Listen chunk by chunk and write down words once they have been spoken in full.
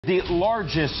The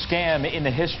largest scam in the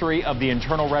history of the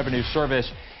Internal Revenue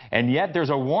Service, and yet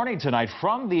there's a warning tonight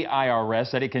from the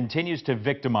IRS that it continues to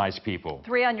victimize people.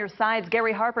 3 on your sides.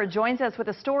 Gary Harper joins us with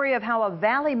a story of how a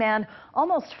Valley man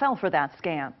almost fell for that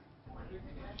scam.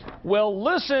 Well,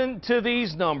 listen to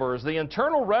these numbers. The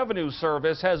Internal Revenue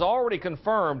Service has already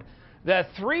confirmed that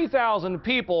 3,000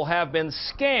 people have been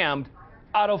scammed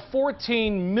out of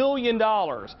 $14 million,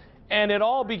 and it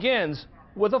all begins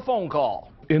with a phone call.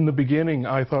 In the beginning,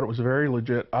 I thought it was very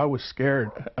legit. I was scared.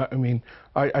 I mean,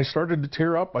 I started to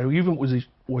tear up. I even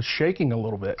was shaking a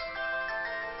little bit.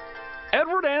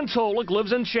 Edward Antolik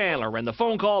lives in Chandler, and the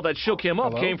phone call that shook him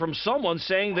up came from someone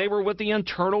saying they were with the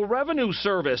Internal Revenue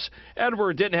Service.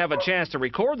 Edward didn't have a chance to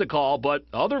record the call, but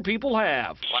other people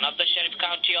have. One of the sheriff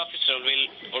county officer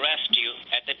will arrest you.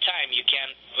 At the time, you can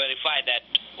verify that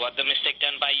was the mistake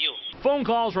done by you. Phone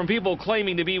calls from people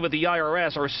claiming to be with the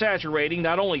IRS are saturating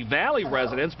not only Valley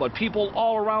residents, but people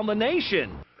all around the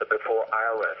nation. Before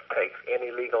IRS takes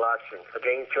any legal action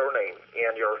against your name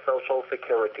and your social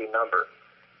security number,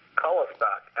 call us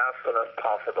back as soon as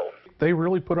possible. They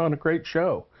really put on a great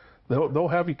show. They'll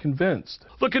have you convinced.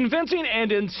 The convincing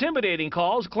and intimidating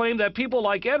calls claim that people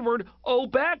like Edward owe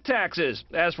back taxes.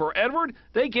 As for Edward,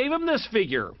 they gave him this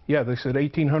figure. Yeah, they said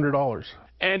 $1,800.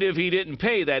 And if he didn't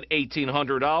pay that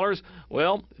 $1,800,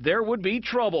 well, there would be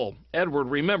trouble. Edward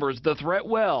remembers the threat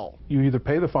well. You either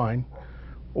pay the fine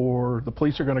or the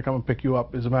police are going to come and pick you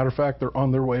up. As a matter of fact, they're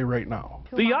on their way right now.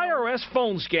 The IRS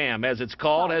phone scam, as it's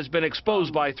called, has been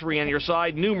exposed by 3 on Your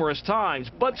Side numerous times.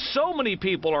 But so many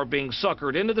people are being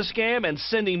suckered into the scam and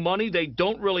sending money they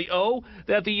don't really owe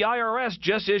that the IRS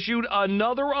just issued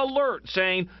another alert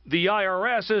saying the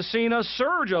IRS has seen a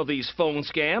surge of these phone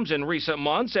scams in recent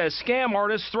months as scam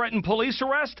artists threaten police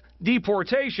arrest,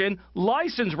 deportation,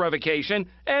 license revocation,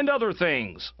 and other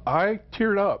things. I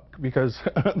teared up because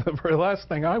the very last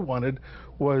thing I wanted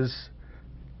was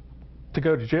to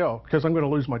go to jail, because I'm going to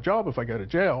lose my job if I go to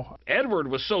jail. Edward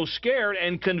was so scared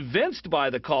and convinced by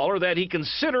the caller that he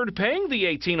considered paying the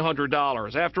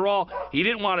 $1,800. After all, he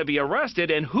didn't want to be arrested,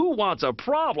 and who wants a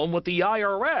problem with the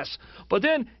IRS? But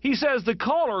then he says the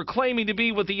caller claiming to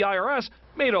be with the IRS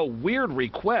made a weird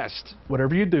request.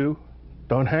 Whatever you do,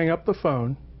 don't hang up the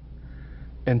phone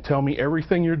and tell me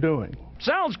everything you're doing.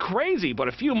 Sounds crazy, but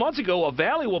a few months ago, a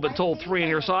Valley woman told 3 on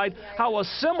Your Side how a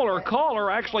similar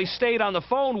caller actually stayed on the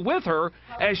phone with her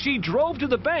as she drove to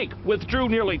the bank, withdrew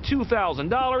nearly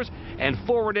 $2,000, and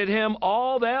forwarded him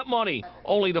all that money,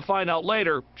 only to find out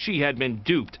later she had been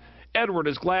duped. Edward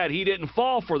is glad he didn't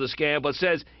fall for the scam, but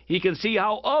says he can see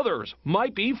how others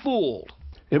might be fooled.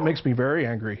 It makes me very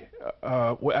angry.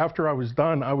 After I was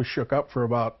done, I was shook up for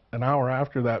about an hour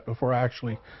after that before I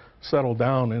actually settled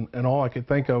down, and all I could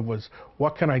think of was,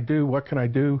 what can I do? What can I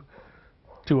do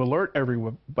to alert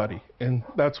everybody? And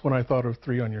that's when I thought of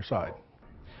 3 on Your Side.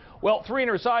 Well, 3 on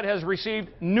Your Side has received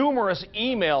numerous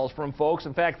emails from folks.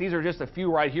 In fact, these are just a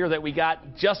few right here that we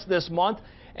got just this month.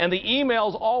 And the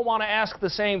emails all want to ask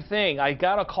the same thing. I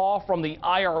got a call from the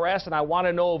IRS and I want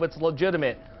to know if it's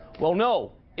legitimate. Well,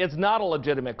 no, it's not a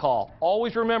legitimate call.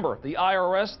 Always remember, the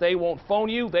IRS, they won't phone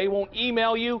you, they won't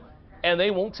email you, and they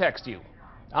won't text you.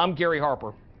 I'm Gary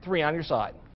Harper, 3 on Your Side.